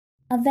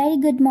A very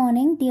good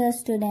morning, dear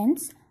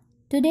students.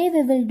 Today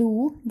we will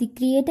do the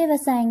creative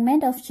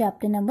assignment of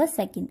chapter number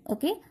 2.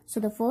 Okay, so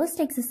the first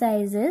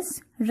exercise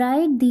is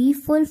write the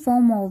full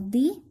form of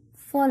the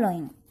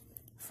following.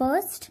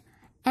 First,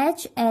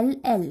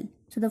 HLL.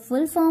 So the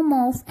full form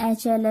of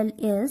HLL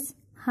is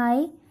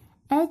high,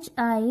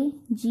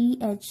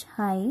 HIGH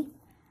high,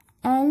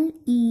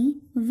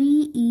 LEVEL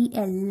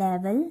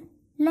level,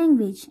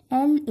 language,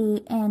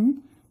 LANGUAGE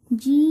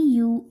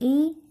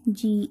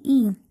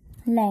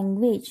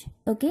language.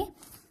 Okay.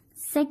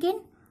 Second,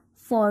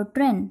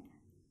 Fortran.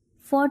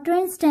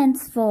 Fortran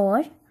stands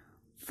for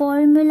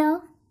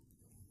formula,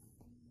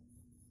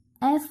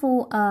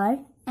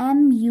 FORMULA,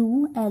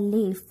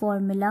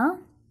 formula.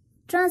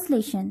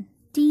 Translation,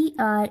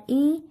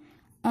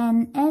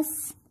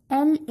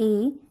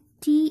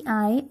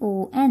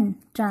 TRANSLATION,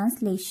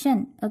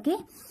 translation. Okay.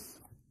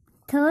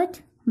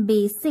 Third,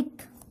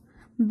 basic.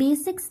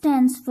 Basic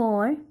stands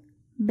for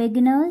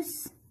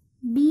beginners,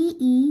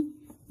 BEGINNERS,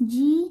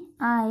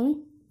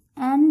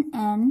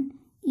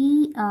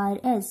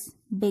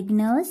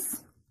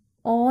 beginners.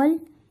 All,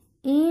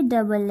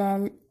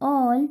 ALL,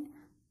 all.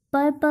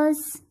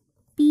 Purpose,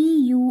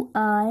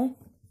 PURPOSE,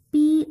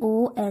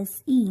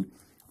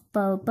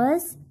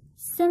 purpose.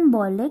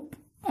 Symbolic,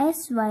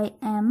 SYMBOLIC,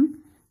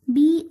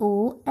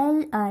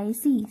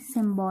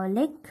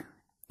 symbolic.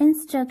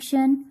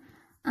 Instruction,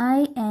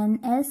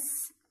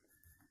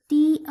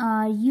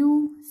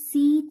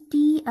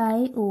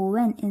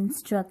 INSTRUCTION,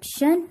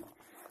 instruction.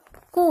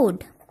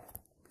 Code,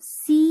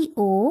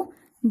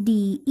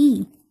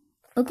 CODE.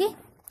 Okay,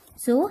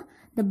 so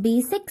the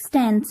basic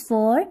stands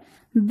for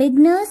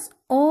beginners,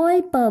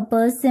 all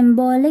purpose,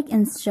 symbolic,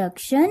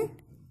 instruction,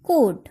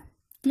 code.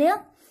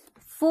 Clear?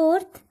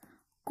 Fourth,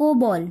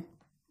 COBOL.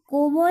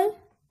 COBOL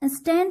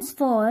stands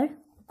for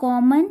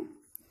common,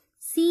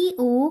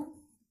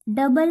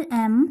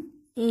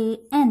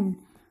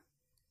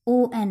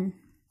 COMMANON,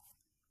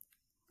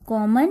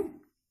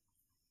 common.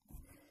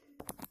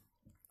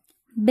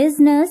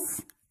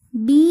 Business,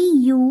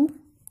 BUSINESS,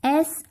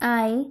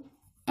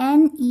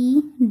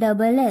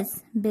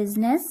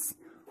 business.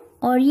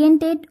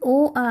 Oriented,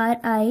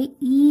 ORIENTED,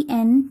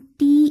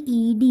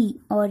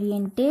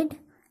 oriented.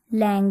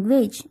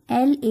 Language,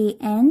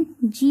 LANGUAGE,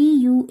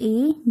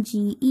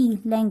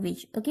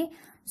 language. Okay,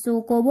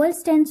 so COBOL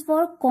stands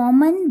for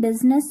common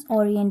business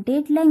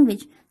oriented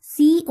language,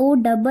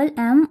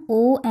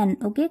 COMMON.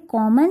 Okay,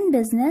 common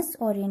business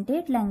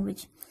oriented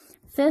language.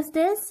 Fifth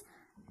is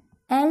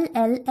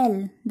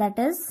LLL, that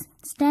is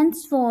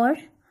stands for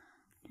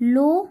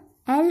low,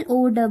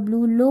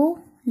 LOW, low,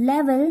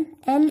 level,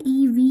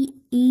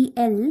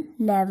 LEVEL,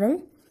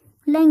 level.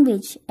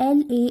 Language,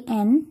 LANGUAGE,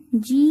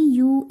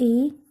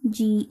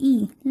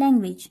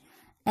 language.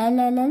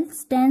 LLL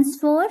stands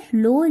for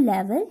low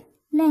level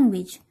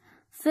language.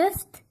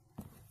 Fifth,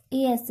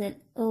 ASL.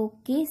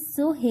 Okay,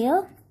 so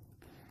here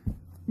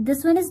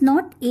this one is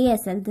not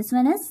ASL, this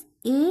one is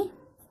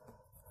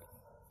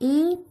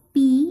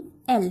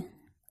APL.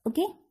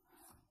 Okay,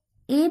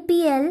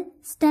 APL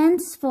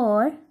stands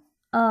for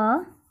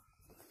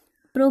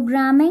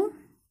programming,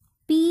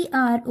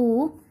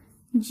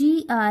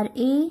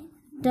 PROGRAMMING,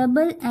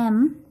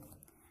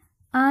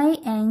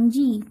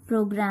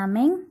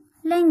 programming.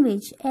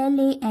 Language,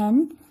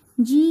 LANGUAGE,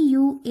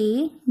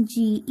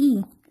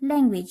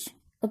 language.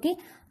 Okay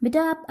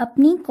बेटा, आप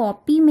अपनी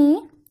copy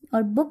में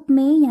और book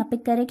में यहाँ पे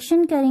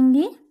correction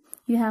करेंगे.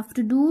 You have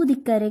to do the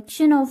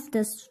correction of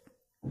this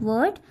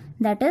word,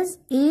 that is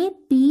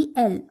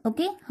APL.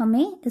 Okay,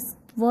 हमें इस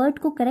वर्ड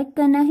को करेक्ट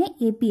करना है,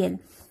 APL.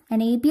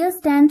 And APL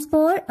stands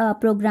for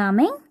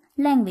programming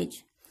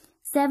language.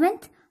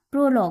 Seventh,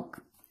 prologue.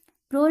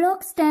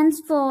 Prologue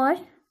stands for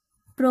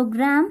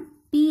program,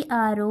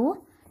 PROGRAM,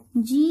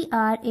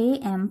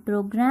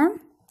 program.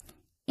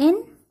 In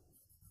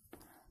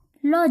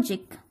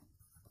logic,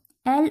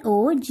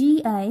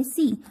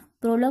 LOGIC.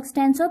 Prologue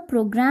stands for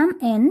program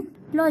in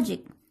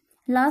logic.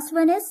 Last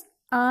one is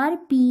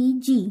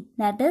RPG,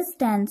 that is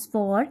stands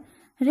for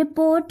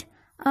report,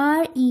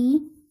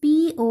 REPORT,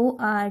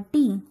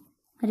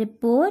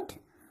 report.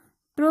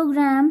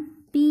 Program,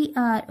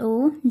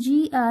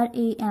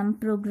 PROGRAM,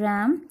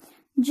 program.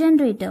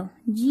 Generator,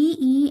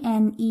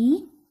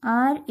 GENERATOR,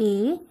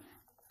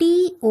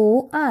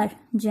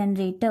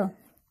 generator.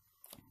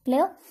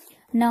 Clear?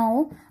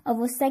 Now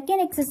our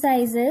second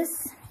exercise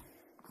is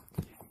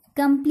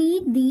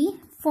complete the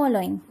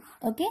following.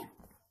 Okay,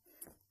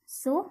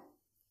 so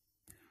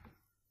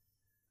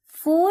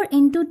 4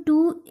 into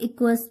 2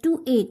 equals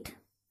to 8.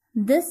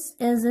 This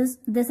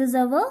is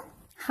our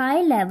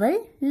high level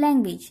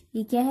language.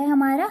 ये क्या है?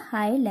 हमारा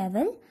high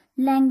level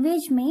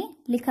language में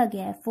लिखा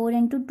गया है. 4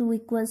 into 2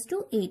 equals to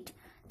 8.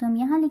 तो हम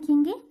यहाँ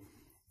लिखेंगे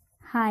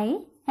high,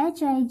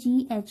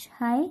 HIGH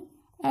high,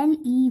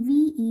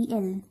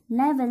 LEVEL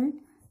level,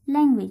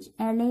 language,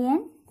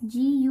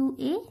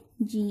 LANGUAGE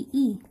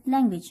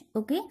language.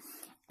 Okay,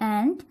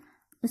 and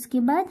उसके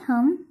बाद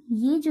हम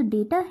ये जो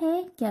डेटा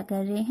है क्या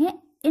कर रहे हैं?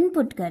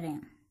 इनपुट कर रहे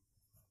हैं.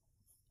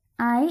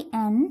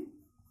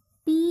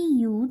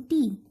 INPUT,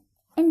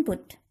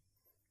 input.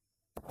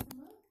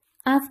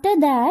 After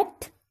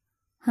that,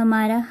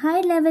 हमारा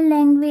high level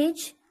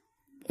language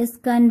is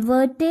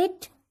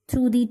converted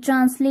through the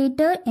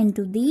translator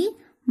into the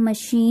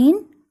machine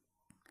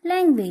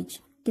language.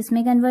 किस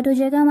में कन्वर्ट हो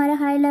जाएगा हमारा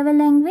high level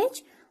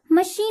language?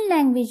 Machine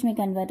language में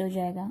कन्वर्ट हो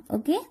जाएगा.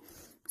 ओके,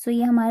 सो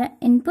ये हमारा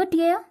इनपुट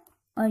गया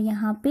और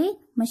यहाँ पे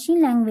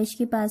मशीन लैंग्वेज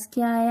के पास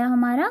क्या आया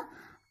हमारा?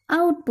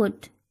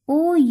 Output.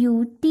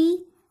 OUTPUT,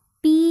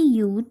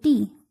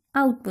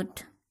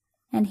 output.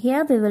 And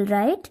here we will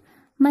write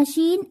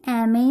machine,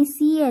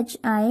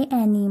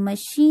 MACHINE,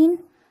 machine,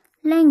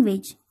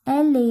 language,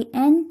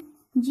 LANGUAGE,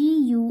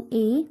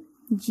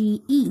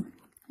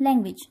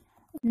 language.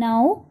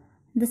 Now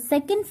the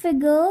second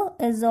figure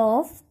is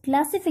of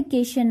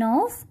classification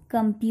of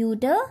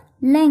computer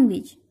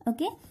language.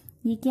 Okay,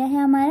 ये क्या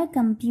है हमारा?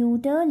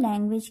 कंप्यूटर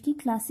लैंग्वेज की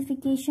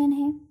क्लासिफिकेशन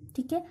है.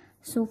 ठीक है,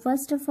 so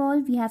first of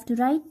all we have to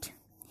right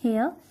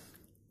here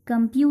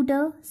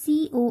computer,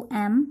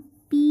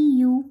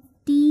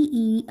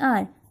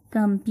 COMPUTER,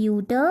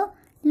 computer,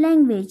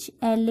 language,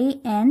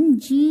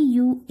 LANGUAGE,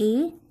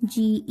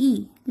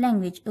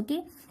 language. Okay,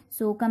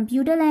 so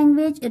computer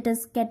language, it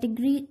is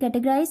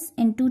categorized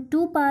into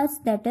two parts,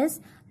 that is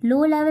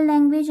low level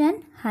language and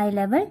high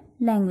level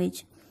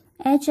language.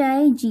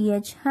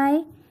 HIGH,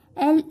 high,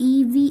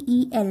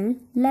 LEVEL,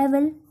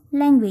 level,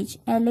 language,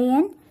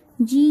 LANGUAGE.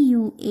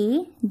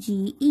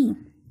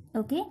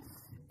 Okay,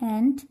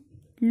 and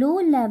low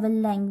level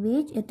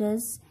language, it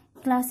is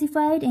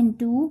classified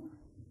into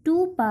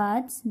two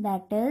parts,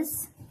 that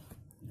is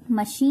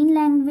machine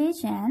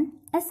language and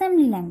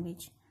assembly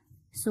language.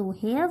 So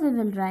here we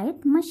will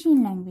write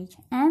machine language,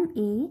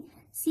 MACHINE,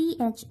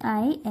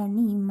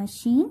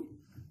 machine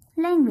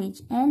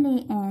language,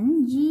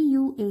 LANGUAGE,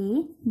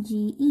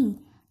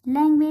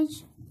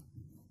 language,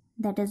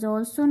 that is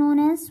also known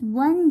as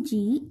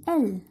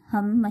 1GL.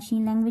 हम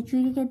machine language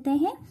को क्या कहते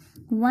हैं?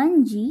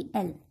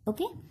 1GL.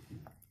 Okay,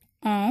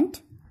 and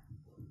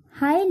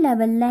high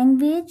level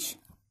language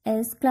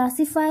is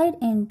classified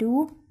into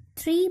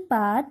three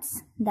parts,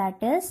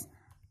 that is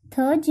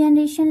third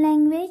generation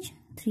language,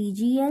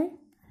 3GL,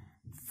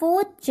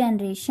 fourth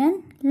generation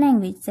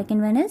language,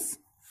 second one is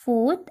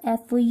fourth,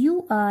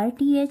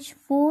 FOURTH,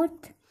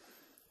 fourth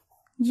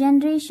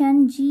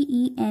generation,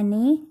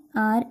 GENERATION,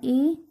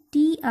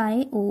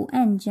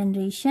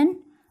 generation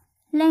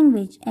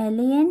language,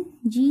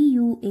 LANGUAGE,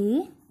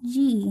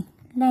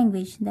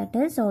 language, that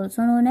is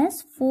also known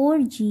as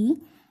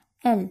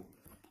 4GL.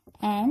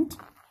 And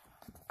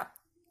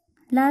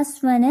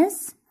last one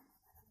is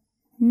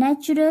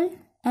natural,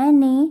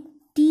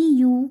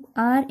 NATURAL,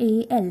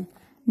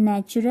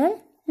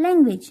 natural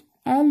language,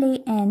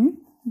 LANGUAGE,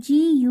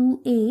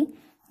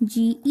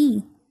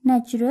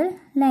 natural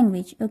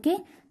language. Okay,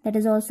 that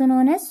is also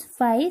known as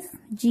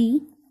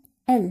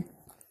 5GL.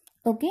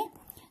 Okay,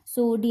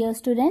 so dear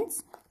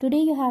students, today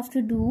you have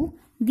to do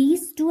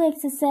these two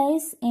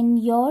exercises in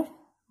your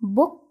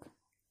book,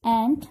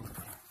 and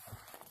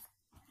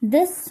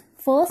this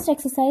first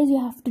exercise you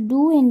have to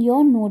do in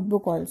your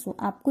notebook also.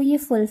 आपको ये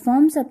full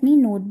forms अपनी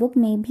notebook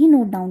में भी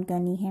note down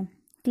करनी है.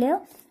 Clear?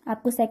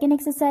 आपको second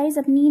exercise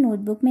अपनी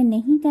notebook में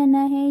नहीं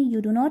करना है.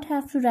 You do not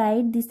have to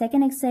write the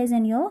second exercise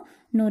in your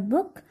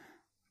notebook.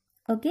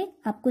 Okay?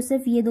 आपको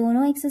सिर्फ ये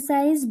दोनों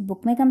exercise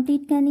book में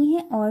complete करनी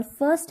है और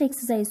first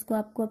exercise को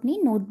आपको अपनी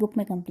notebook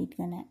में complete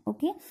करना है.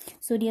 Okay?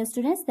 So dear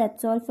students,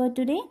 that's all for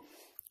today.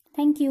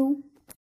 Thank you.